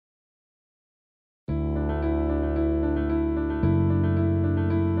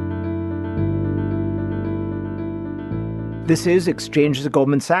This is Exchanges at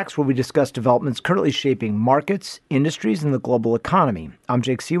Goldman Sachs, where we discuss developments currently shaping markets, industries, and the global economy. I'm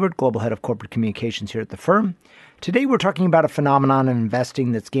Jake Seward, Global Head of Corporate Communications here at the firm. Today, we're talking about a phenomenon in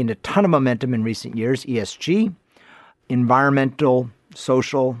investing that's gained a ton of momentum in recent years, ESG. Environmental,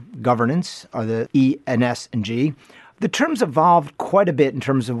 social, governance are the E and S and G. The terms evolved quite a bit in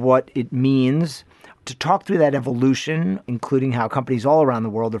terms of what it means. To talk through that evolution, including how companies all around the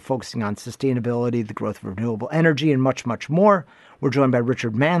world are focusing on sustainability, the growth of renewable energy, and much, much more, we're joined by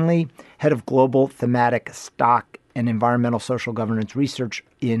Richard Manley, Head of Global Thematic Stock and Environmental Social Governance Research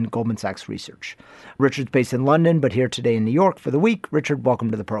in Goldman Sachs Research. Richard's based in London, but here today in New York for the week. Richard, welcome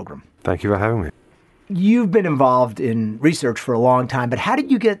to the program. Thank you for having me. You've been involved in research for a long time, but how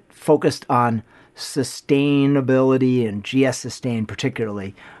did you get focused on sustainability and GS Sustain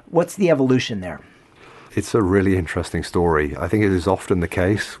particularly? What's the evolution there? It's a really interesting story. I think it is often the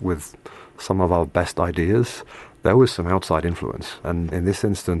case with some of our best ideas. There was some outside influence. And in this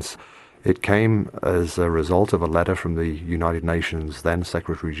instance, it came as a result of a letter from the United Nations then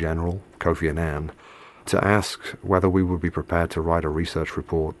Secretary General, Kofi Annan, to ask whether we would be prepared to write a research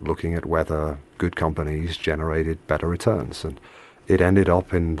report looking at whether good companies generated better returns. And it ended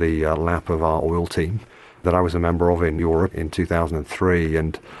up in the lap of our oil team that I was a member of in Europe in 2003.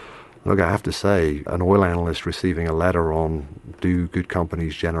 And look, I have to say, an oil analyst receiving a letter on do good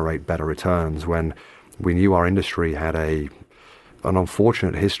companies generate better returns when we knew our industry had an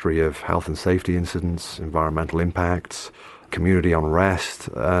unfortunate history of health and safety incidents, environmental impacts, community unrest,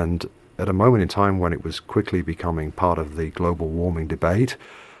 and at a moment in time when it was quickly becoming part of the global warming debate,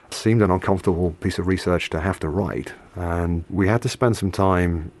 seemed an uncomfortable piece of research to have to write. And we had to spend some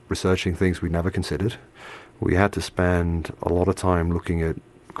time researching things we'd never considered. We had to spend a lot of time looking at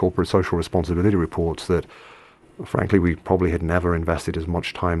corporate social responsibility reports that, frankly, we probably had never invested as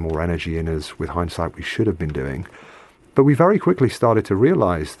much time or energy in as, with hindsight, we should have been doing. But we very quickly started to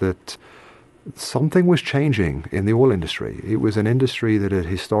realize that something was changing in the oil industry. It was an industry that had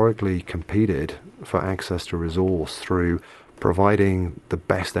historically competed for access to resource through providing the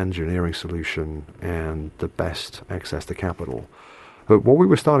best engineering solution and the best access to capital. But what we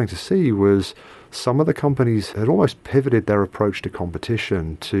were starting to see was some of the companies had almost pivoted their approach to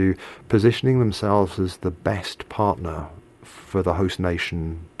competition to positioning themselves as the best partner for the host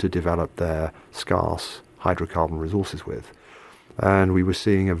nation to develop their scarce hydrocarbon resources with. And we were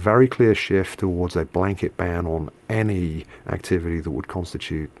seeing a very clear shift towards a blanket ban on any activity that would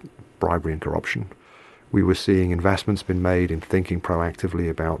constitute bribery and corruption. We were seeing investments being made in thinking proactively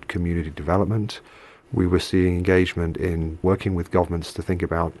about community development. We were seeing engagement in working with governments to think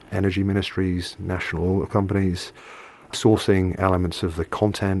about energy ministries, national oil companies, sourcing elements of the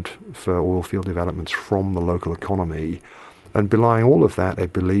content for oil field developments from the local economy, and belying all of that, a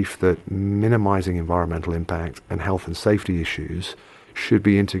belief that minimizing environmental impact and health and safety issues should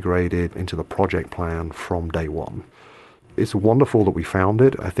be integrated into the project plan from day one. It's wonderful that we found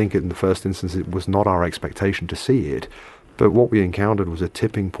it. I think in the first instance, it was not our expectation to see it. But what we encountered was a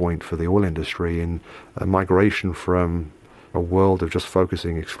tipping point for the oil industry in a migration from a world of just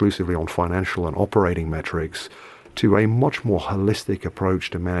focusing exclusively on financial and operating metrics to a much more holistic approach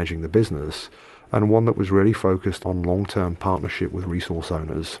to managing the business, and one that was really focused on long-term partnership with resource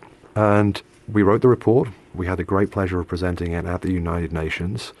owners. And we wrote the report. We had the great pleasure of presenting it at the United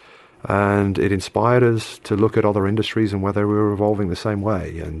Nations. And it inspired us to look at other industries and whether we were evolving the same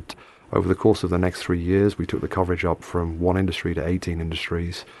way. And over the course of the next 3 years, we took the coverage up from one industry to 18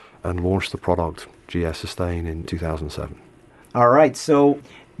 industries and launched the product GS Sustain in 2007. All right. So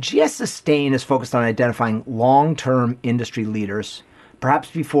GS Sustain is focused on identifying long-term industry leaders.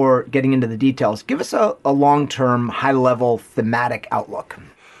 Perhaps before getting into the details, give us a long-term, high-level thematic outlook.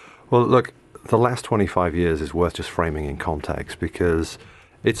 Well, look, the last 25 years is worth just framing in context because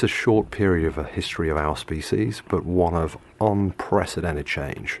it's a short period of a history of our species, but one of unprecedented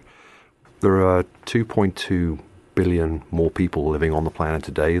change. There are 2.2 billion more people living on the planet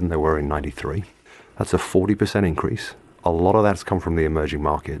today than there were in 93. That's a 40% increase. A lot of that's come from the emerging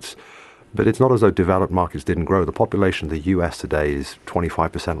markets. But it's not as though developed markets didn't grow. The population of the US today is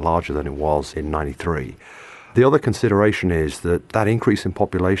 25% larger than it was in 93. The other consideration is that increase in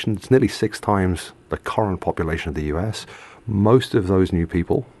population, it's nearly 6 times the current population of the US. Most of those new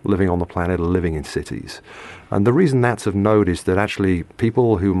people living on the planet are living in cities. And the reason that's of note is that actually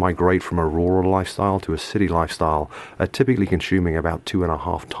people who migrate from a rural lifestyle to a city lifestyle are typically consuming about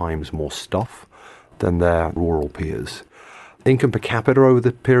 2.5 times more stuff than their rural peers. Income per capita over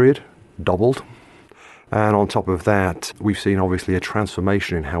the period doubled. And on top of that, we've seen obviously a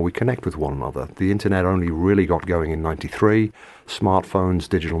transformation in how we connect with one another. The internet only really got going in 93. Smartphones,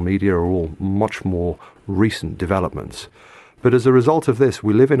 digital media are all much more recent developments. But as a result of this,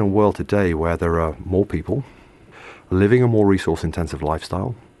 we live in a world today where there are more people living a more resource-intensive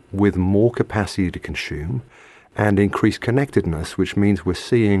lifestyle with more capacity to consume and increased connectedness, which means we're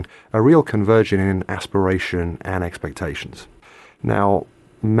seeing a real conversion in aspiration and expectations. Now,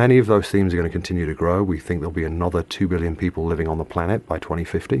 many of those themes are going to continue to grow. We think there'll be another 2 billion people living on the planet by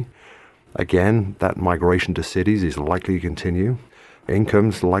 2050. Again, that migration to cities is likely to continue.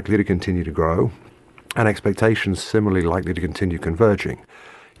 Income's likely to continue to grow. And expectations similarly likely to continue converging,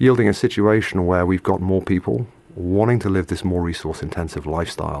 yielding a situation where we've got more people wanting to live this more resource-intensive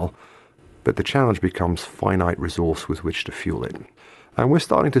lifestyle, but the challenge becomes finite resource with which to fuel it. And we're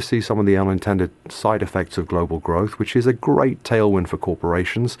starting to see some of the unintended side effects of global growth, which is a great tailwind for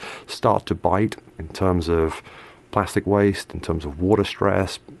corporations, start to bite in terms of plastic waste, in terms of water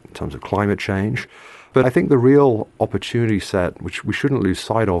stress, in terms of climate change. But I think the real opportunity set, which we shouldn't lose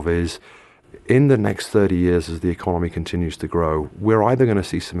sight of, is in the next 30 years, as the economy continues to grow, we're either going to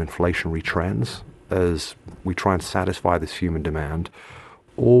see some inflationary trends as we try and satisfy this human demand,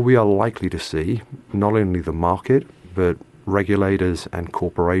 or we are likely to see not only the market, but regulators and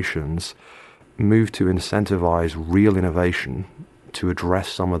corporations move to incentivize real innovation to address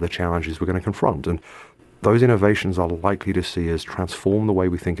some of the challenges we're going to confront. And those innovations are likely to see us transform the way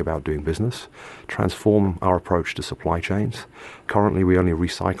we think about doing business, transform our approach to supply chains. Currently, we only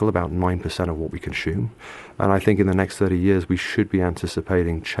recycle about 9% of what we consume. And I think in the next 30 years, we should be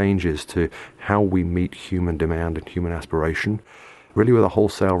anticipating changes to how we meet human demand and human aspiration, really with a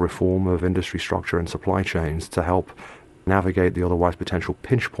wholesale reform of industry structure and supply chains to help navigate the otherwise potential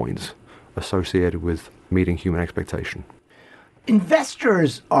pinch points associated with meeting human expectation.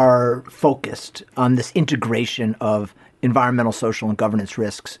 Investors are focused on this integration of environmental, social, and governance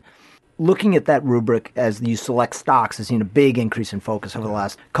risks. Looking at that rubric as you select stocks has seen a big increase in focus over the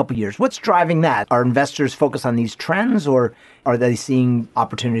last couple of years. What's driving that? Are investors focused on these trends, or are they seeing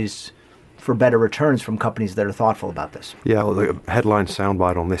opportunities for better returns from companies that are thoughtful about this? Yeah, well, the headline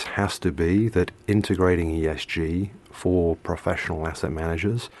soundbite on this has to be that integrating ESG for professional asset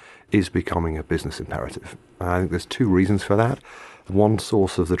managers is becoming a business imperative. I think there's two reasons for that. One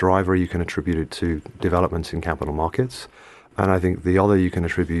source of the driver, you can attribute it to developments in capital markets. And I think the other you can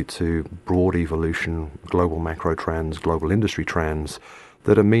attribute to broad evolution, global macro trends, global industry trends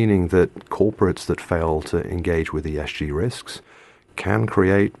that are meaning that corporates that fail to engage with ESG risks can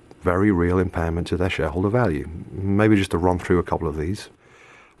create very real impairment to their shareholder value. Maybe just to run through a couple of these.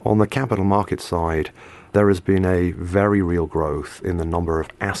 On the capital market side, there has been a very real growth in the number of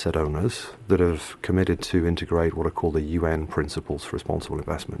asset owners that have committed to integrate what are called the UN Principles for Responsible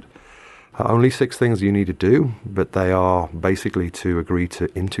Investment. Only 6 things you need to do, but they are basically to agree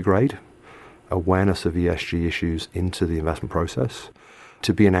to integrate awareness of ESG issues into the investment process,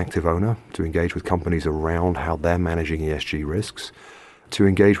 to be an active owner, to engage with companies around how they're managing ESG risks, to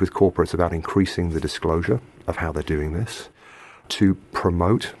engage with corporates about increasing the disclosure of how they're doing this, to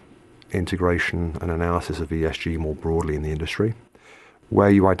promote integration and analysis of ESG more broadly in the industry, where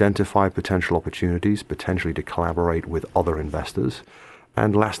you identify potential opportunities, potentially to collaborate with other investors,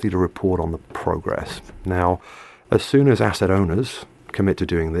 and lastly, to report on the progress. Now, as soon as asset owners commit to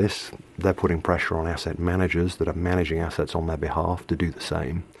doing this, they're putting pressure on asset managers that are managing assets on their behalf to do the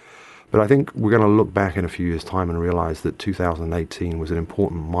same. But I think we're going to look back in a few years' time and realize that 2018 was an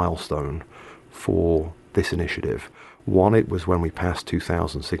important milestone for this initiative. One, it was when we passed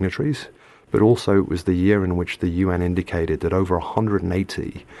 2,000 signatories, but also it was the year in which the UN indicated that over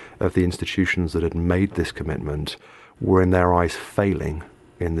 180 of the institutions that had made this commitment were in their eyes failing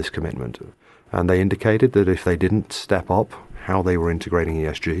in this commitment. And they indicated that if they didn't step up how they were integrating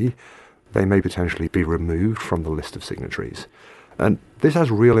ESG, they may potentially be removed from the list of signatories. And this has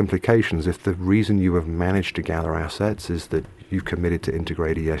real implications if the reason you have managed to gather assets is that you've committed to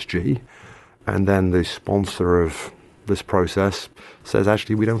integrate ESG, and then the sponsor of this process says,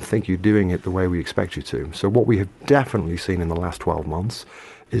 actually, we don't think you're doing it the way we expect you to. So what we have definitely seen in the last 12 months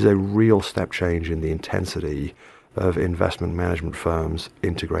is a real step change in the intensity of investment management firms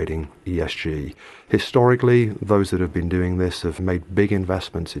integrating ESG. Historically, those that have been doing this have made big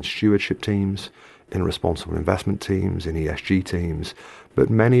investments in stewardship teams, in responsible investment teams, in ESG teams, but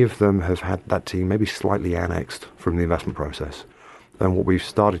many of them have had that team maybe slightly annexed from the investment process. And what we've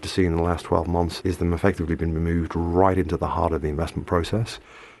started to see in the last 12 months is them effectively been moved right into the heart of the investment process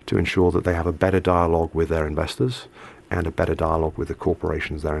to ensure that they have a better dialogue with their investors and a better dialogue with the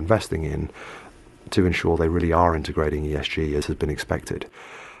corporations they're investing in to ensure they really are integrating ESG as has been expected.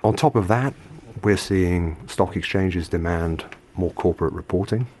 On top of that, we're seeing stock exchanges demand more corporate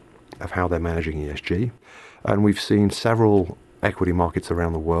reporting of how they're managing ESG. And we've seen several equity markets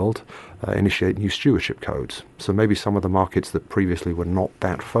around the world initiate new stewardship codes. So maybe some of the markets that previously were not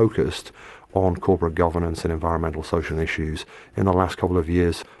that focused on corporate governance and environmental social issues in the last couple of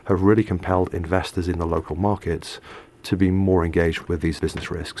years have really compelled investors in the local markets to be more engaged with these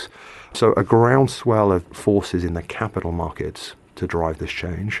business risks. So a groundswell of forces in the capital markets to drive this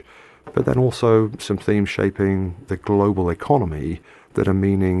change, but then also some themes shaping the global economy that are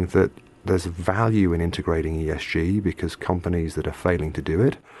meaning that there's value in integrating ESG because companies that are failing to do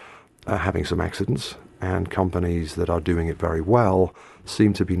it are having some accidents, and companies that are doing it very well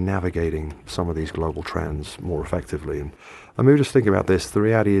seem to be navigating some of these global trends more effectively. And maybe just think about this. The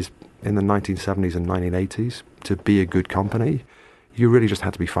reality is, in the 1970s and 1980s, to be a good company, you really just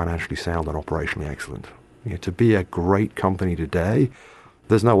had to be financially sound and operationally excellent. To be a great company today,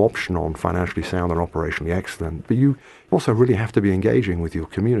 there's no option on financially sound and operationally excellent, but you also really have to be engaging with your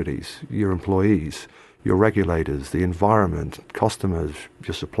communities, your employees, your regulators, the environment, customers,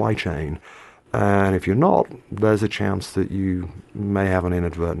 your supply chain. And if you're not, there's a chance that you may have an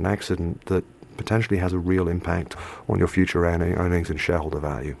inadvertent accident that potentially has a real impact on your future earnings and shareholder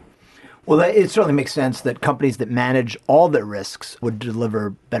value. Well, it certainly makes sense that companies that manage all their risks would deliver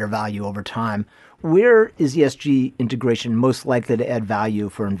better value over time. Where is ESG integration most likely to add value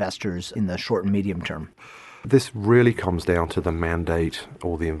for investors in the short and medium term? This really comes down to the mandate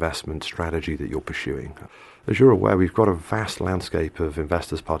or the investment strategy that you're pursuing. As you're aware, we've got a vast landscape of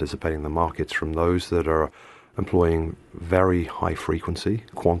investors participating in the markets, from those that are employing very high frequency,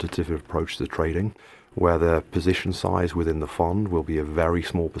 quantitative approach to trading, where the position size within the fund will be a very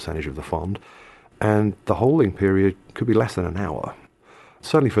small percentage of the fund, and the holding period could be less than an hour.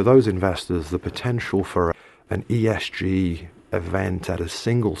 Certainly for those investors, the potential for an ESG event at a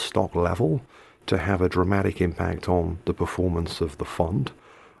single stock level to have a dramatic impact on the performance of the fund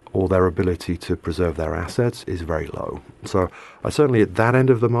or their ability to preserve their assets is very low. So certainly at that end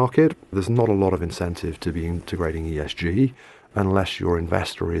of the market, there's not a lot of incentive to be integrating ESG unless your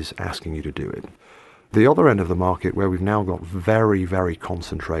investor is asking you to do it. The other end of the market, where we've now got very, very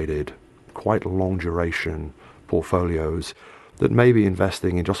concentrated, quite long duration portfolios that may be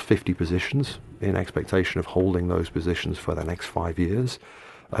investing in just 50 positions in expectation of holding those positions for the next 5 years,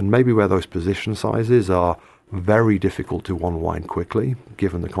 and maybe where those position sizes are very difficult to unwind quickly,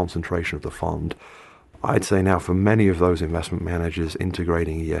 given the concentration of the fund. I'd say now for many of those investment managers,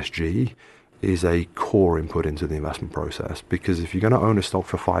 integrating ESG is a core input into the investment process, because if you're going to own a stock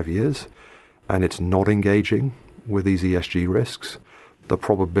for 5 years and it's not engaging with these ESG risks, the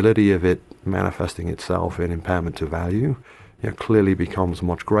probability of it manifesting itself in impairment to value clearly becomes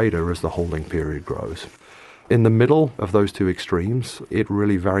much greater as the holding period grows. In the middle of those two extremes, it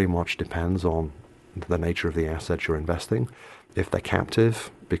really very much depends on the nature of the assets you're investing. If they're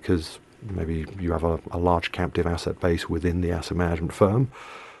captive, because maybe you have a large captive asset base within the asset management firm,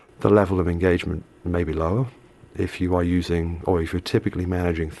 the level of engagement may be lower. If you are using, or if you're typically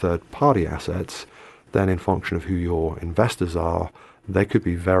managing third-party assets, then in function of who your investors are, there could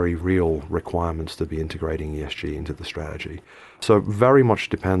be very real requirements to be integrating ESG into the strategy. So very much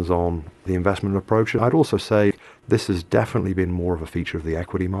depends on the investment approach. I'd also say this has definitely been more of a feature of the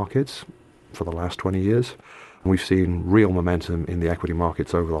equity markets for the last 20 years. We've seen real momentum in the equity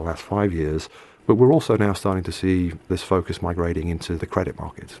markets over the last 5 years, but we're also now starting to see this focus migrating into the credit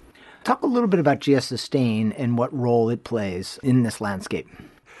markets. Talk a little bit about GS Sustain and what role it plays in this landscape.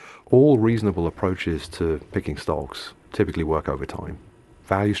 All reasonable approaches to picking stocks typically work over time.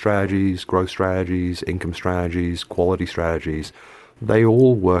 Value strategies, growth strategies, income strategies, quality strategies, they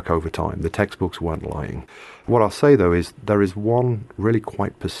all work over time. The textbooks weren't lying. What I'll say, though, is there is one really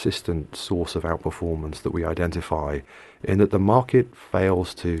quite persistent source of outperformance that we identify, in that the market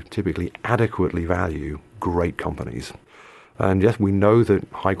fails to typically adequately value great companies. And yes, we know that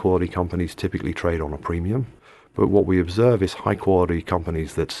high-quality companies typically trade on a premium, but what we observe is high-quality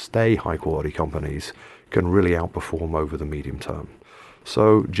companies that stay high-quality companies can really outperform over the medium term.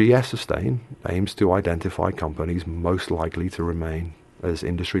 So GS Sustain aims to identify companies most likely to remain as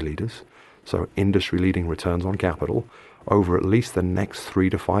industry leaders, so industry-leading returns on capital, over at least the next 3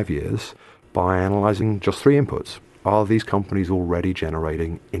 to 5 years by analyzing just 3 inputs. Are these companies already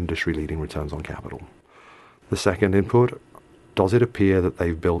generating industry-leading returns on capital? The second input, does it appear that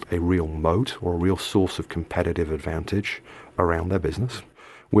they've built a real moat or a real source of competitive advantage around their business,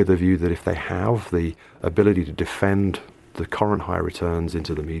 with a view that if they have the ability to defend the current high returns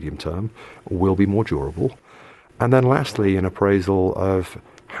into the medium term, will be more durable? And then lastly, an appraisal of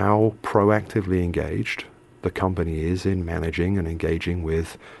how proactively engaged the company is in managing and engaging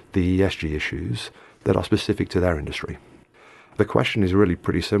with the ESG issues that are specific to their industry. The question is really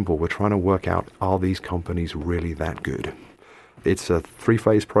pretty simple. We're trying to work out, are these companies really that good? It's a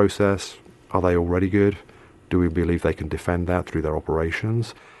three-phase process. Are they already good? Do we believe they can defend that through their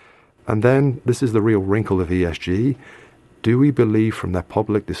operations? And then this is the real wrinkle of ESG. Do we believe from their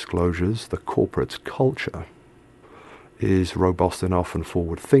public disclosures the corporate's culture is robust enough and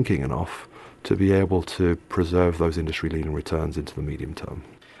forward-thinking enough to be able to preserve those industry-leading returns into the medium term?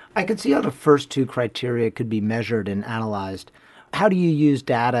 I could see how the first two criteria could be measured and analyzed. How do you use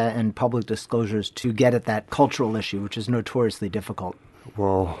data and public disclosures to get at that cultural issue, which is notoriously difficult?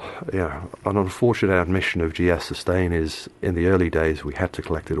 Well, yeah, an unfortunate admission of GS Sustain is in the early days we had to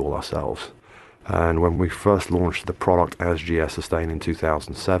collect it all ourselves. And when we first launched the product as GS Sustain in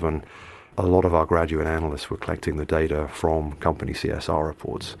 2007, a lot of our graduate analysts were collecting the data from company CSR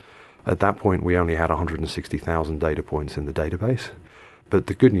reports. At that point, we only had 160,000 data points in the database. But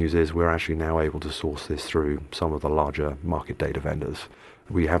the good news is we're actually now able to source this through some of the larger market data vendors.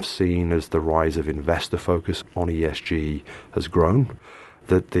 We have seen, as the rise of investor focus on ESG has grown,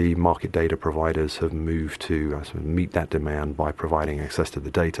 that the market data providers have moved to meet that demand by providing access to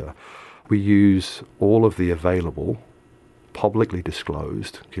the data. We use all of the available, publicly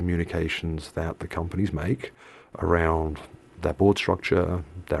disclosed communications that the companies make around their board structure,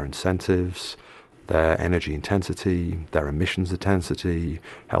 their incentives, their energy intensity, their emissions intensity,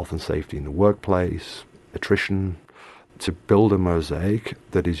 health and safety in the workplace, attrition, to build a mosaic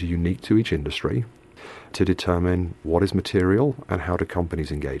that is unique to each industry to determine what is material and how do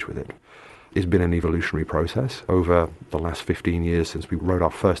companies engage with it. It's been an evolutionary process over the last 15 years since we wrote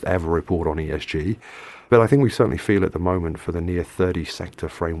our first ever report on ESG. But I think we certainly feel at the moment, for the near 30 sector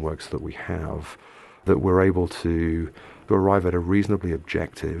frameworks that we have, that we're able to arrive at a reasonably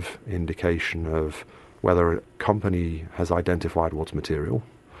objective indication of whether a company has identified what's material,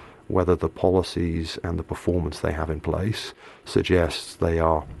 whether the policies and the performance they have in place suggests they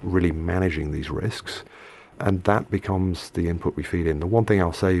are really managing these risks. And that becomes the input we feed in. The one thing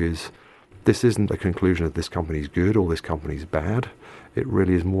I'll say is this isn't a conclusion that this company's good or this company's bad. It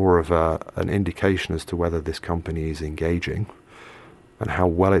really is more of an indication as to whether this company is engaging and how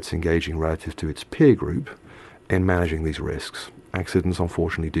well it's engaging relative to its peer group in managing these risks. Accidents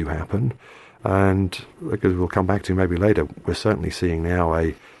unfortunately do happen. And as we'll come back to maybe later, we're certainly seeing now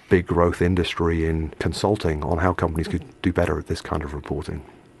a big growth industry in consulting on how companies could do better at this kind of reporting.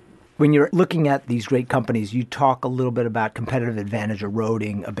 When you're looking at these great companies, you talk a little bit about competitive advantage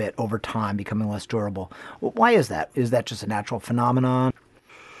eroding a bit over time, becoming less durable. Well, why is that? Is that just a natural phenomenon?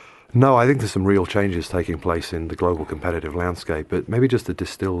 No, I think there's some real changes taking place in the global competitive landscape, but maybe just to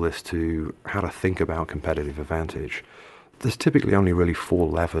distill this to how to think about competitive advantage. There's typically only really four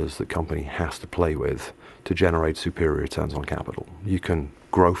levers the company has to play with to generate superior returns on capital. You can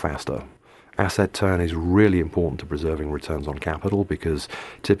grow faster. Asset turn is really important to preserving returns on capital because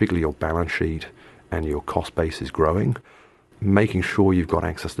typically your balance sheet and your cost base is growing. Making sure you've got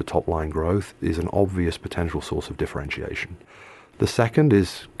access to top line growth is an obvious potential source of differentiation. The second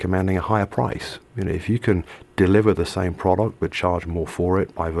is commanding a higher price. If you can deliver the same product but charge more for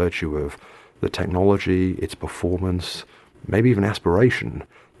it by virtue of the technology, its performance, maybe even aspiration,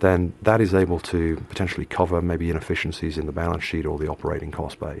 then that is able to potentially cover maybe inefficiencies in the balance sheet or the operating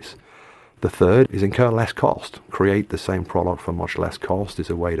cost base. The third is incur less cost. Create the same product for much less cost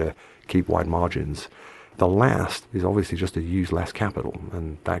is a way to keep wide margins. The last is obviously just to use less capital,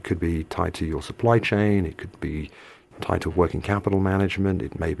 and that could be tied to your supply chain, it could be tied to working capital management,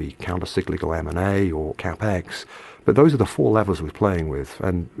 it may be counter-cyclical M&A or CapEx. But those are the four levers we're playing with.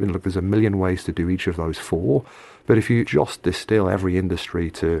 And look, there's a million ways to do each of those four. But if you just distill every industry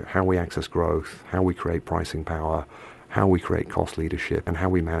to how we access growth, how we create pricing power, how we create cost leadership, and how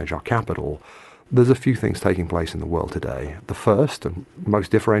we manage our capital, there's a few things taking place in the world today. The first and most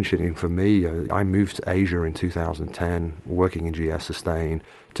differentiating for me, I moved to Asia in 2010, working in GS Sustain,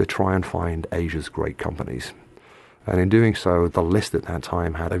 to try and find Asia's great companies. And in doing so, the list at that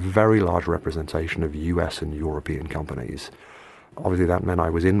time had a very large representation of US and European companies. Obviously, that meant I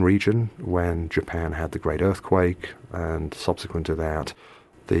was in region when Japan had the great earthquake, and subsequent to that,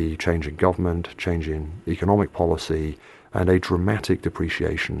 the change in government, change in economic policy, and a dramatic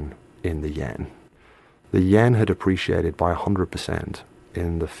depreciation in the yen. The yen had appreciated by 100%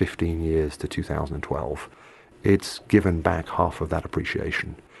 in the 15 years to 2012. It's given back half of that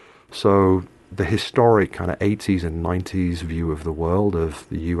appreciation. So the historic kind of 80s and 90s view of the world of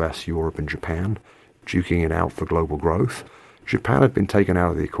the US, Europe, and Japan, duking it out for global growth, Japan had been taken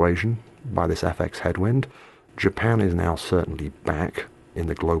out of the equation by this FX headwind. Japan is now certainly back in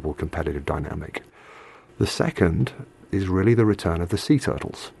the global competitive dynamic. The second is really the return of the sea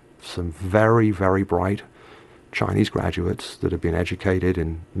turtles. Some very, very bright Chinese graduates that have been educated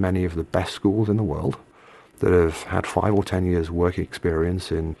in many of the best schools in the world that have had 5 or 10 years work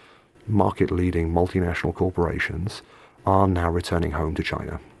experience in market-leading multinational corporations are now returning home to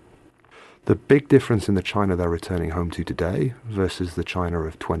China. The big difference in the China they're returning home to today versus the China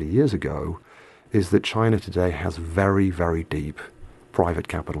of 20 years ago is that China today has very, very deep private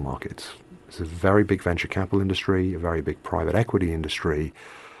capital markets. It's a very big venture capital industry, a very big private equity industry,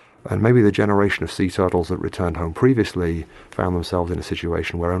 and maybe the generation of sea turtles that returned home previously found themselves in a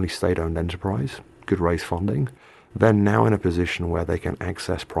situation where only state-owned enterprise could raise funding. They're now in a position where they can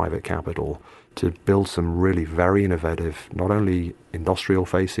access private capital to build some really very innovative, not only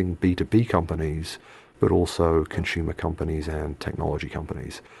industrial-facing B2B companies, but also consumer companies and technology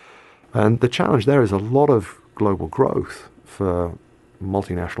companies. And the challenge there is a lot of global growth for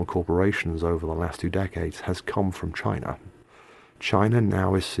multinational corporations over the last 2 decades has come from China. China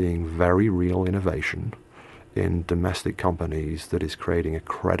now is seeing very real innovation in domestic companies that is creating a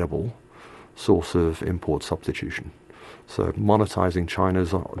credible source of import substitution. So monetizing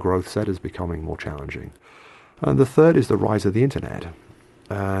China's growth set is becoming more challenging. And the third is the rise of the internet.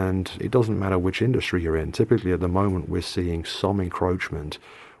 And it doesn't matter which industry you're in. Typically at the moment we're seeing some encroachment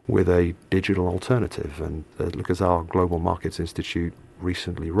with a digital alternative. And look, as our Global Markets Institute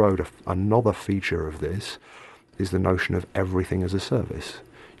recently wrote, another feature of this is the notion of everything as a service.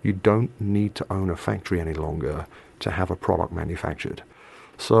 You don't need to own a factory any longer to have a product manufactured.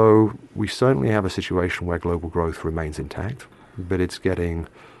 So we certainly have a situation where global growth remains intact, but it's getting,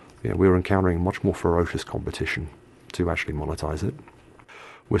 we're encountering much more ferocious competition to actually monetize it.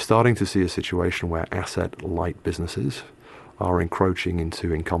 We're starting to see a situation where asset-light businesses are encroaching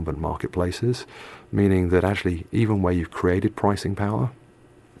into incumbent marketplaces, meaning that actually even where you've created pricing power,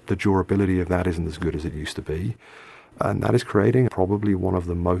 the durability of that isn't as good as it used to be. And that is creating probably one of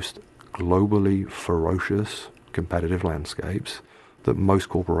the most globally ferocious competitive landscapes that most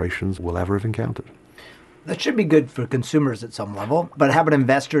corporations will ever have encountered. That should be good for consumers at some level, but how about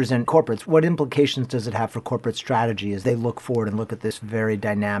investors and corporates? What implications does it have for corporate strategy as they look forward and look at this very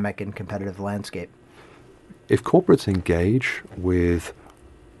dynamic and competitive landscape? If corporates engage with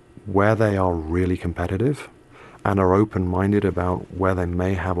where they are really competitive and are open-minded about where they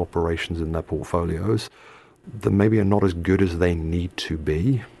may have operations in their portfolios that maybe are not as good as they need to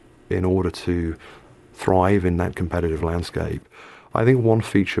be in order to thrive in that competitive landscape, I think one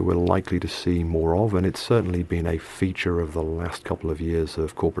feature we're likely to see more of, and it's certainly been a feature of the last couple of years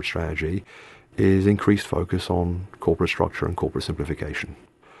of corporate strategy, is increased focus on corporate structure and corporate simplification.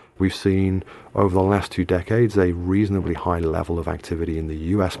 We've seen over the last 2 decades a reasonably high level of activity in the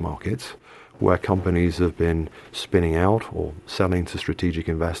US markets where companies have been spinning out or selling to strategic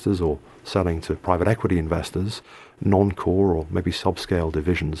investors or selling to private equity investors non-core or maybe subscale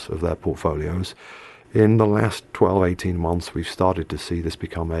divisions of their portfolios. In the last 12, 18 months, we've started to see this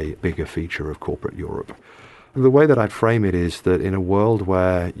become a bigger feature of corporate Europe. The way that I'd frame it is that in a world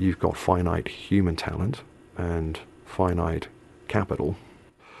where you've got finite human talent and finite capital,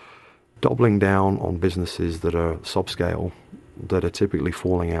 doubling down on businesses that are subscale, that are typically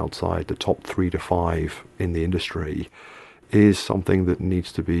falling outside the top 3 to 5 in the industry, is something that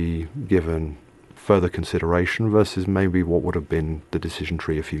needs to be given further consideration versus maybe what would have been the decision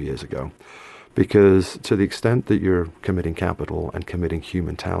tree a few years ago. Because to the extent that you're committing capital and committing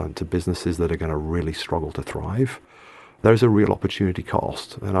human talent to businesses that are going to really struggle to thrive, there's a real opportunity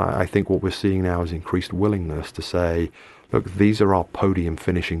cost. And I think what we're seeing now is increased willingness to say, look, these are our podium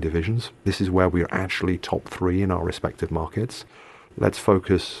finishing divisions. This is where we're actually top 3 in our respective markets. Let's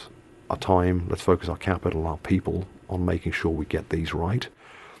focus our time, let's focus our capital, our people on making sure we get these right,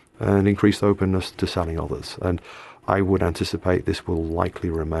 and increased openness to selling others. And I would anticipate this will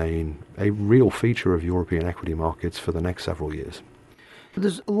likely remain a real feature of European equity markets for the next several years.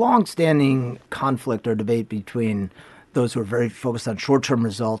 There's a long-standing conflict or debate between those who are very focused on short-term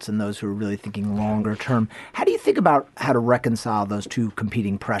results and those who are really thinking longer term. How do you think about how to reconcile those two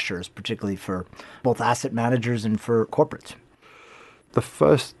competing pressures, particularly for both asset managers and for corporates? The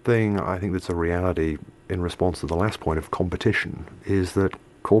first thing I think that's a reality in response to the last point of competition is that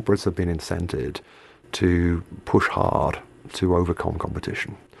corporates have been incented to push hard to overcome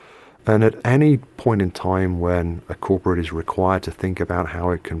competition. And at any point in time when a corporate is required to think about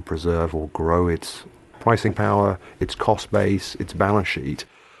how it can preserve or grow its pricing power, its cost base, its balance sheet,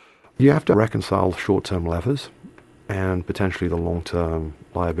 you have to reconcile short-term levers and potentially the long-term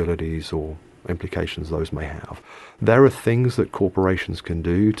liabilities or implications those may have. There are things that corporations can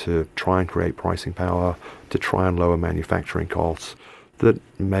do to try and create pricing power, to try and lower manufacturing costs that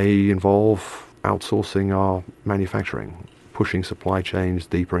may involve outsourcing our manufacturing, pushing supply chains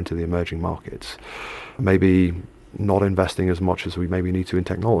deeper into the emerging markets, maybe not investing as much as we maybe need to in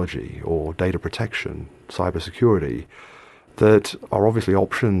technology or data protection, cybersecurity, that are obviously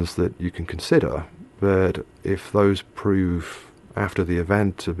options that you can consider. But if those prove after the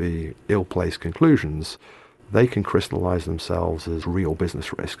event to be ill-placed conclusions, they can crystallize themselves as real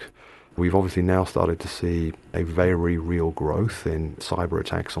business risk. We've obviously now started to see a very real growth in cyber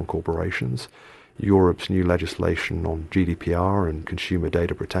attacks on corporations. Europe's new legislation on GDPR and consumer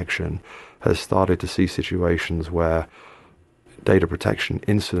data protection has started to see situations where data protection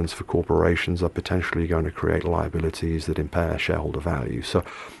incidents for corporations are potentially going to create liabilities that impair shareholder value. So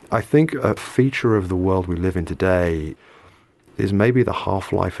I think a feature of the world we live in today is maybe the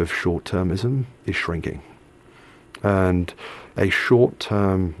half-life of short-termism is shrinking. And a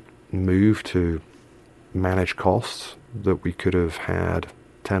short-term move to manage costs that we could have had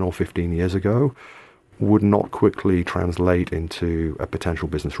 10 or 15 years ago would not quickly translate into a potential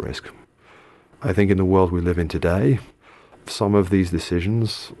business risk. I think in the world we live in today, some of these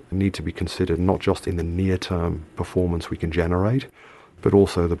decisions need to be considered not just in the near-term performance we can generate, but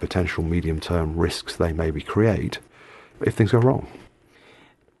also the potential medium-term risks they maybe create if things go wrong.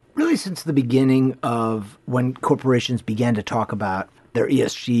 Really, since the beginning of when corporations began to talk about their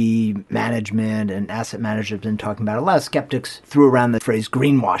ESG management and asset managers have been talking about it, a lot of skeptics threw around the phrase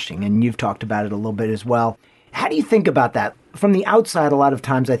greenwashing, and you've talked about it a little bit as well. How do you think about that? From the outside, a lot of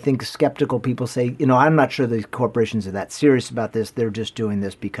times I think skeptical people say, I'm not sure the corporations are that serious about this. They're just doing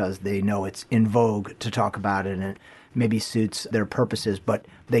this because they know it's in vogue to talk about it and it maybe suits their purposes, but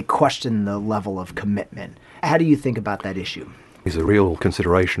they question the level of commitment. How do you think about that issue? Is a real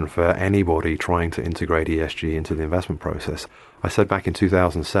consideration for anybody trying to integrate ESG into the investment process. I said back in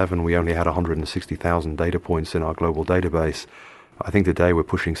 2007, we only had 160,000 data points in our global database. I think today we're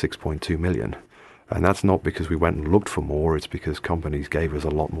pushing 6.2 million. And that's not because we went and looked for more, it's because companies gave us a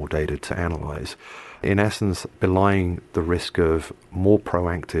lot more data to analyze. In essence, belying the risk of more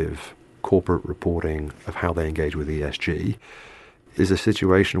proactive corporate reporting of how they engage with ESG is a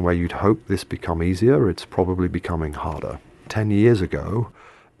situation where you'd hope this become easier. It's probably becoming harder. 10 years ago,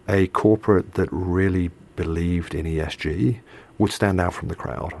 a corporate that really believed in ESG would stand out from the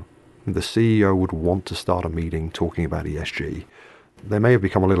crowd. The CEO would want to start a meeting talking about ESG. They may have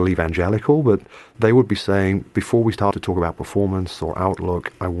become a little evangelical, but they would be saying, before we start to talk about performance or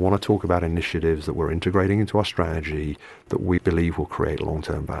outlook, I want to talk about initiatives that we're integrating into our strategy that we believe will create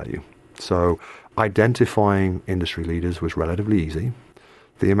long-term value. So identifying industry leaders was relatively easy.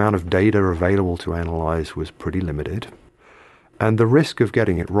 The amount of data available to analyze was pretty limited. And the risk of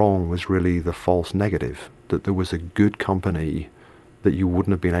getting it wrong was really the false negative, that there was a good company that you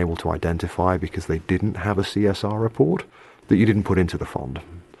wouldn't have been able to identify because they didn't have a CSR report that you didn't put into the fund.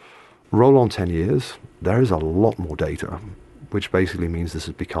 Roll on 10 years, there is a lot more data, which basically means this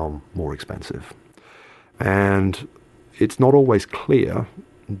has become more expensive. And it's not always clear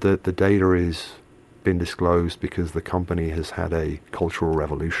that the data has been disclosed because the company has had a cultural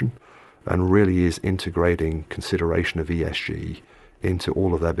revolution and really is integrating consideration of ESG into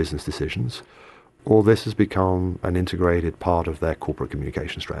all of their business decisions, or this has become an integrated part of their corporate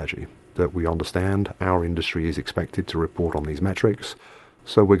communication strategy, that we understand our industry is expected to report on these metrics,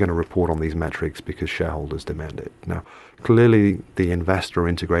 so we're going to report on these metrics because shareholders demand it. Now, clearly the investor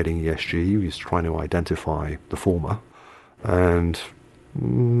integrating ESG is trying to identify the former and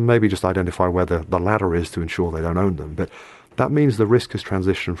maybe just identify whether the latter is to ensure they don't own them. But that means the risk has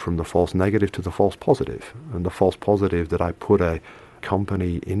transitioned from the false negative to the false positive. And the false positive that I put a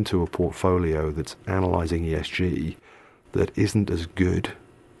company into a portfolio that's analyzing ESG that isn't as good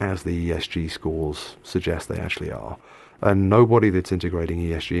as the ESG scores suggest they actually are. And nobody that's integrating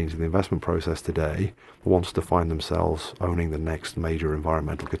ESG into the investment process today wants to find themselves owning the next major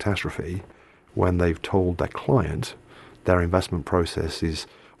environmental catastrophe when they've told their client their investment process is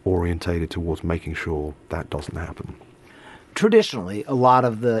orientated towards making sure that doesn't happen. Traditionally, a lot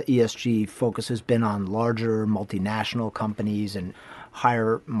of the ESG focus has been on larger multinational companies and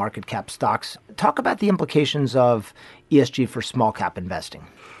higher market cap stocks. Talk about the implications of ESG for small cap investing.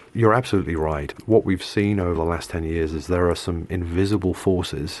 You're absolutely right. What we've seen over the last 10 years is there are some invisible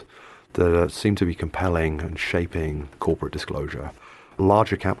forces that seem to be compelling and shaping corporate disclosure.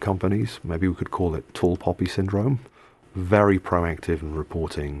 Larger cap companies, maybe we could call it tall poppy syndrome, very proactive in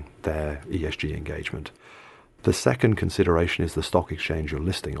reporting their ESG engagement. The second consideration is the stock exchange you're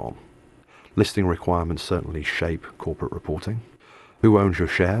listing on. Listing requirements certainly shape corporate reporting. Who owns your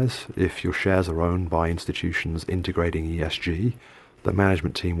shares? If your shares are owned by institutions integrating ESG, the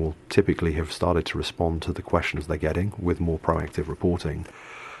management team will typically have started to respond to the questions they're getting with more proactive reporting.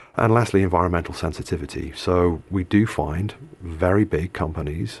 And lastly, environmental sensitivity. So we do find very big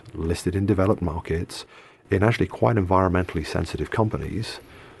companies listed in developed markets in actually quite environmentally sensitive companies,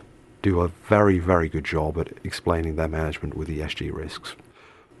 do a very, very good job at explaining their management with ESG risks.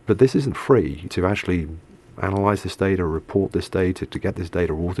 But this isn't free. To actually analyze this data, report this data, to get this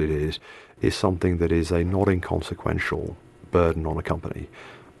data audited is something that is a not inconsequential burden on a company.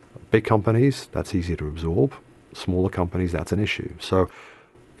 Big companies, that's easy to absorb. Smaller companies, that's an issue. So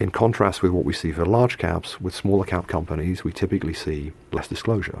in contrast with what we see for large caps, with smaller cap companies, we typically see less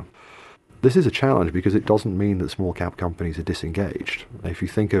disclosure. This is a challenge because it doesn't mean that small cap companies are disengaged. If you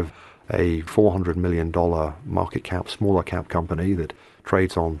think of a $400 million market cap, smaller cap company that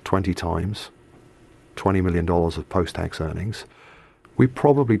trades on 20 times, $20 million of post-tax earnings, we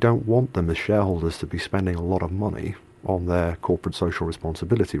probably don't want them as shareholders to be spending a lot of money on their corporate social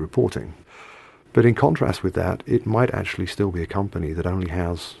responsibility reporting. But in contrast with that, it might actually still be a company that only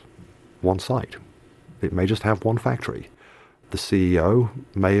has one site. It may just have one factory. The CEO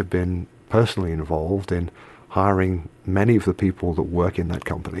may have been personally involved in hiring many of the people that work in that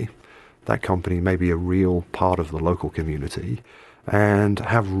company. That company may be a real part of the local community and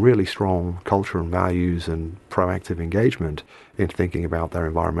have really strong culture and values and proactive engagement in thinking about their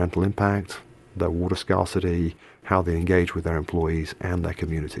environmental impact, their water scarcity, how they engage with their employees and their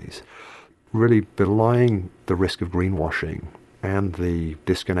communities. Really belying the risk of greenwashing and the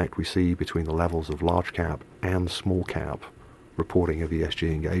disconnect we see between the levels of large cap and small cap reporting of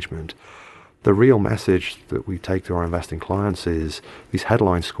ESG engagement. The real message that we take to our investing clients is these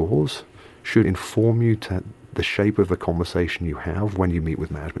headline scores should inform you to the shape of the conversation you have when you meet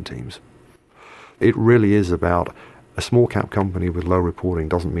with management teams. It really is about a small cap company with low reporting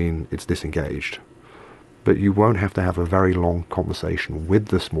doesn't mean it's disengaged. But you won't have to have a very long conversation with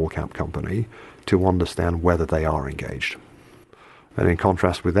the small cap company to understand whether they are engaged. And in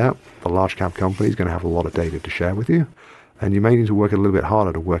contrast with that, the large cap company is going to have a lot of data to share with you. And you may need to work a little bit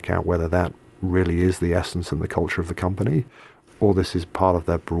harder to work out whether that really is the essence and the culture of the company, or this is part of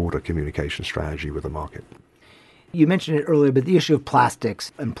their broader communication strategy with the market. You mentioned it earlier, but the issue of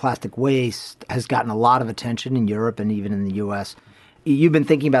plastics and plastic waste has gotten a lot of attention in Europe and even in the U.S. You've been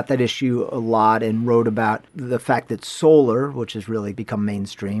thinking about that issue a lot and wrote about the fact that solar, which has really become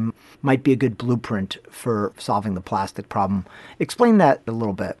mainstream, might be a good blueprint for solving the plastic problem. Explain that a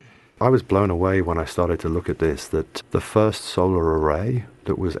little bit. I was blown away when I started to look at this, that the first solar array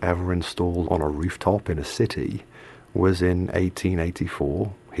that was ever installed on a rooftop in a city was in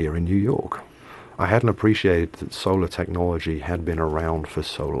 1884 here in New York. I hadn't appreciated that solar technology had been around for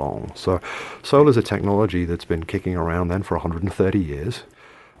so long. So solar is a technology that's been kicking around then for 130 years,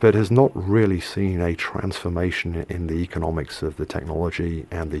 but has not really seen a transformation in the economics of the technology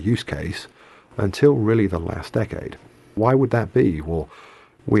and the use case until really the last decade. Why would that be? Well,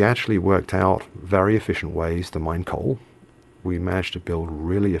 we actually worked out very efficient ways to mine coal. We managed to build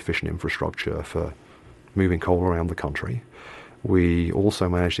really efficient infrastructure for moving coal around the country. We also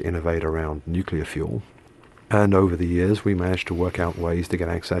managed to innovate around nuclear fuel. And over the years, we managed to work out ways to get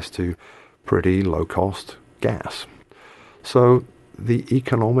access to pretty low-cost gas. So the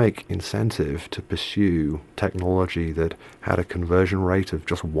economic incentive to pursue technology that had a conversion rate of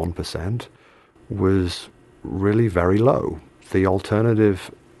just 1% was really very low. The alternative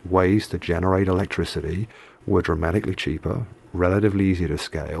ways to generate electricity were dramatically cheaper, relatively easy to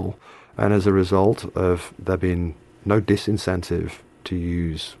scale, and as a result of there being no disincentive to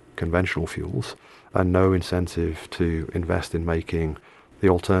use conventional fuels and no incentive to invest in making the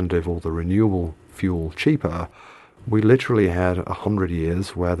alternative or the renewable fuel cheaper, we literally had 100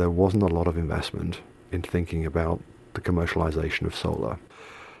 years where there wasn't a lot of investment in thinking about the commercialization of solar.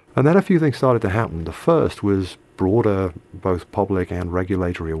 And then a few things started to happen. The first was broader, both public and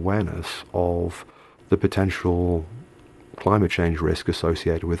regulatory awareness of the potential climate change risk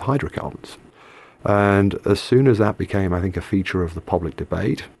associated with hydrocarbons. And as soon as that became, I think, a feature of the public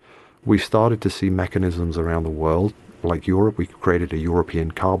debate, we started to see mechanisms around the world, like Europe. We created a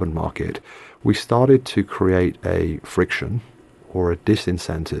European carbon market. We started to create a friction or a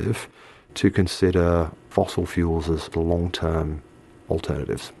disincentive to consider fossil fuels as the long-term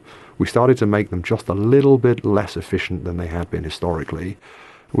alternatives. We started to make them just a little bit less efficient than they had been historically.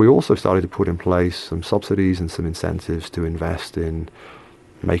 We also started to put in place some subsidies and some incentives to invest in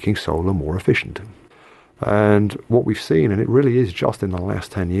making solar more efficient. And what we've seen, and it really is just in the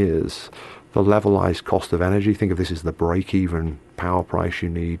last 10 years, the levelized cost of energy, think of this as the break-even power price you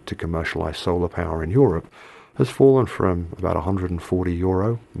need to commercialize solar power in Europe, has fallen from about 140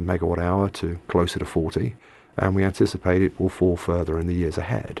 euro megawatt hour to closer to 40, and we anticipate it will fall further in the years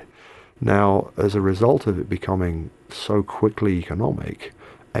ahead. Now, as a result of it becoming so quickly economic,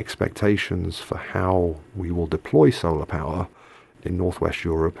 expectations for how we will deploy solar power in Northwest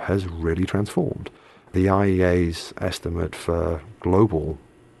Europe has really transformed. The IEA's estimate for global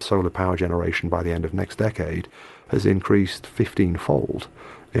solar power generation by the end of next decade has increased 15-fold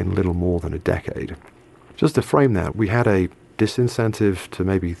in little more than a decade. Just to frame that, we had a disincentive to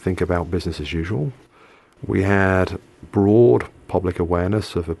maybe think about business as usual. We had broad public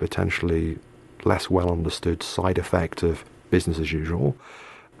awareness of a potentially less well understood side effect of business as usual.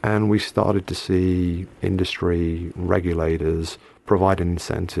 And we started to see industry regulators provide an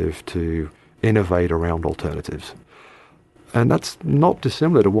incentive to innovate around alternatives. And that's not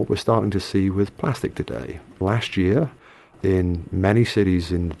dissimilar to what we're starting to see with plastic today. Last year, in many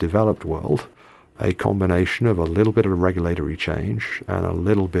cities in the developed world, a combination of a little bit of regulatory change and a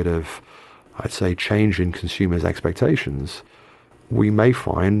little bit of, I'd say, change in consumers' expectations, we may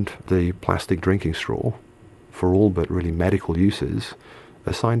find the plastic drinking straw, for all but really medical uses,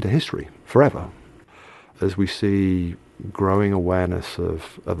 assigned to history forever. As we see growing awareness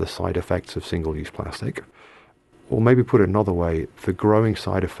of the side effects of single-use plastic, or maybe put it another way, the growing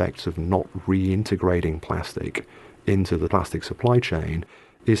side effects of not reintegrating plastic into the plastic supply chain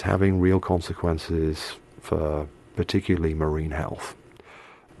is having real consequences for particularly marine health.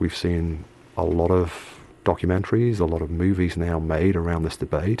 We've seen a lot of documentaries, a lot of movies now made around this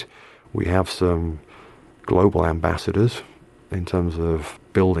debate. We have some global ambassadors in terms of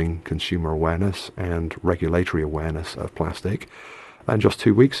building consumer awareness and regulatory awareness of plastic. And just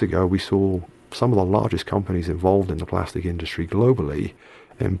 2 weeks ago, we saw some of the largest companies involved in the plastic industry globally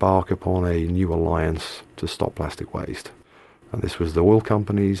embark upon a new alliance to stop plastic waste. And this was the oil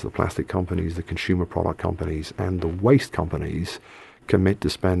companies, the plastic companies, the consumer product companies, and the waste companies commit to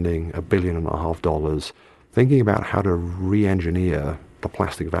spending $1.5 billion thinking about how to re-engineer the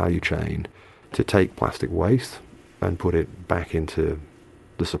plastic value chain to take plastic waste and put it back into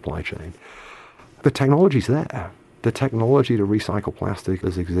the supply chain. The technology's there. The technology to recycle plastic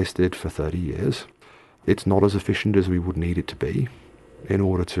has existed for 30 years. It's not as efficient as we would need it to be in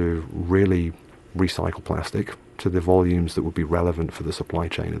order to really recycle plastic to the volumes that would be relevant for the supply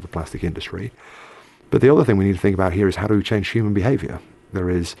chain of the plastic industry. But the other thing we need to think about here is how do we change human behavior? There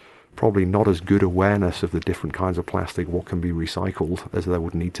is probably not as good awareness of the different kinds of plastic, what can be recycled, as there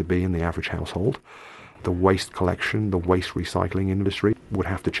would need to be in the average household. The waste collection, the waste recycling industry would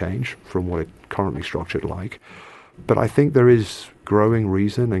have to change from what it's currently structured like. But I think there is growing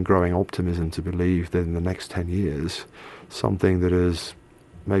reason and growing optimism to believe that in the next 10 years, something that has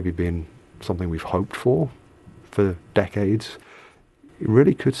maybe been something we've hoped for decades,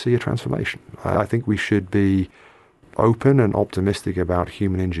 really could see a transformation. I think we should be open and optimistic about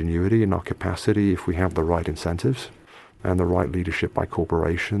human ingenuity and our capacity, if we have the right incentives and the right leadership by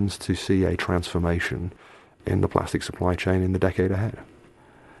corporations, to see a transformation in the plastic supply chain in the decade ahead.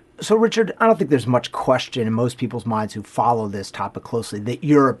 So, Richard, I don't think there's much question in most people's minds who follow this topic closely that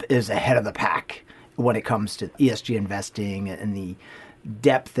Europe is ahead of the pack when it comes to ESG investing, and the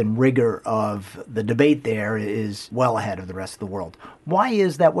depth and rigor of the debate there is well ahead of the rest of the world. Why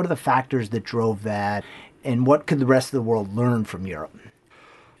is that? What are the factors that drove that? And what could the rest of the world learn from Europe?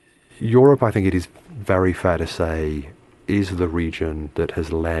 Europe, I think it is very fair to say, is the region that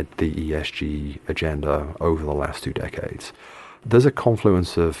has led the ESG agenda over the last 2 decades. There's a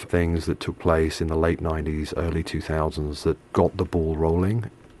confluence of things that took place in the late 90s, early 2000s that got the ball rolling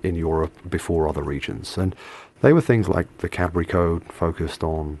in Europe before other regions. And they were things like the Cadbury Code focused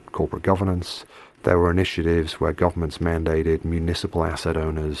on corporate governance. There were initiatives where governments mandated municipal asset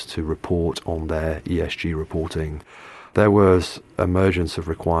owners to report on their ESG reporting. There was emergence of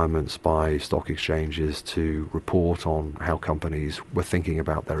requirements by stock exchanges to report on how companies were thinking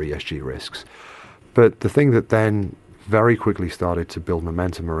about their ESG risks. But the thing that then very quickly started to build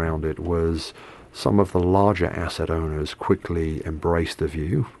momentum around it was some of the larger asset owners quickly embraced the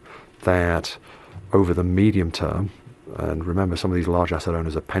view that over the medium term, and remember some of these large asset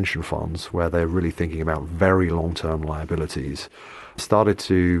owners are pension funds where they're really thinking about very long-term liabilities, started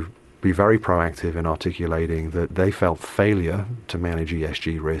to be very proactive in articulating that they felt failure to manage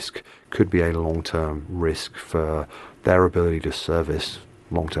ESG risk could be a long-term risk for their ability to service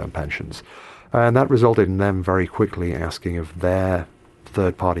long-term pensions. And that resulted in them very quickly asking of their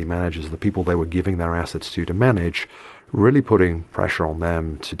third-party managers, the people they were giving their assets to manage, really putting pressure on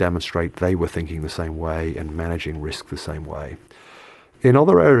them to demonstrate they were thinking the same way and managing risk the same way. In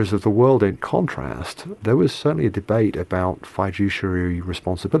other areas of the world, in contrast, there was certainly a debate about fiduciary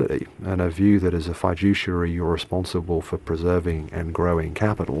responsibility and a view that as a fiduciary you're responsible for preserving and growing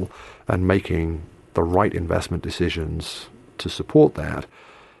capital and making the right investment decisions to support that,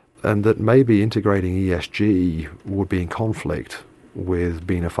 and that maybe integrating ESG would be in conflict with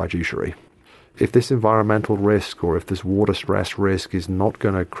being a fiduciary. if this environmental risk or if this water stress risk is not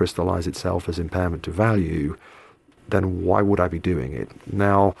going to crystallize itself as impairment to value, then why would I be doing it?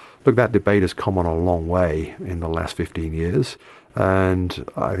 Now, look, that debate has come on a long way in the last 15 years. And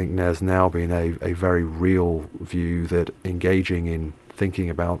I think there's now been a very real view that engaging in thinking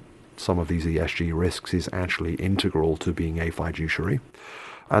about some of these ESG risks is actually integral to being a fiduciary.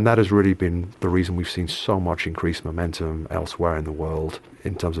 And that has really been the reason we've seen so much increased momentum elsewhere in the world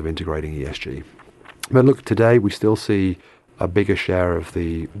in terms of integrating ESG. But look, today we still see a bigger share of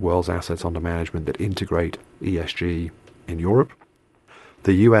the world's assets under management that integrate ESG in Europe.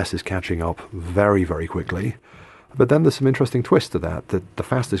 The US is catching up very, very quickly. But then there's some interesting twists to that the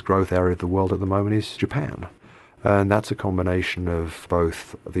fastest growth area of the world at the moment is Japan. And that's a combination of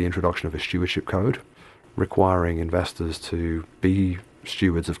both the introduction of a stewardship code, requiring investors to be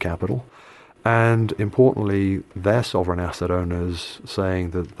stewards of capital, and importantly, their sovereign asset owners saying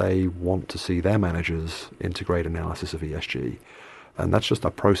that they want to see their managers integrate analysis of ESG. And that's just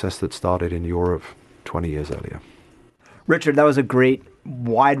a process that started in Europe 20 years earlier. Richard, that was a great,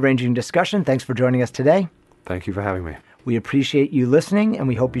 wide-ranging discussion. Thanks for joining us today. Thank you for having me. We appreciate you listening, and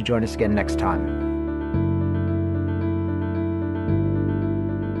we hope you join us again next time.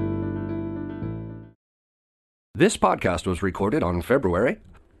 This podcast was recorded on February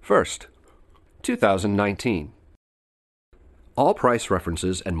 1st, 2019. All price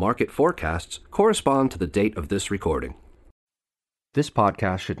references and market forecasts correspond to the date of this recording. This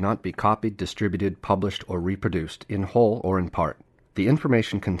podcast should not be copied, distributed, published, or reproduced in whole or in part. The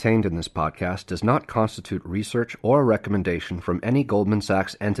information contained in this podcast does not constitute research or a recommendation from any Goldman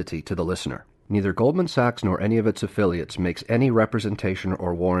Sachs entity to the listener. Neither Goldman Sachs nor any of its affiliates makes any representation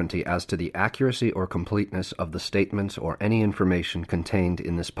or warranty as to the accuracy or completeness of the statements or any information contained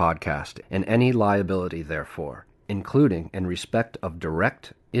in this podcast, and any liability therefore, including in respect of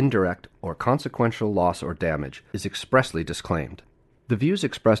direct, indirect, or consequential loss or damage, is expressly disclaimed. The views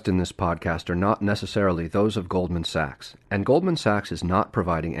expressed in this podcast are not necessarily those of Goldman Sachs, and Goldman Sachs is not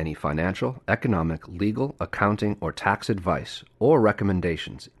providing any financial, economic, legal, accounting, or tax advice or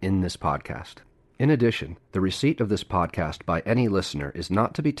recommendations in this podcast. In addition, the receipt of this podcast by any listener is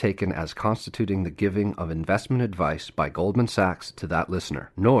not to be taken as constituting the giving of investment advice by Goldman Sachs to that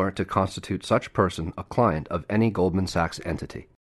listener, nor to constitute such person a client of any Goldman Sachs entity.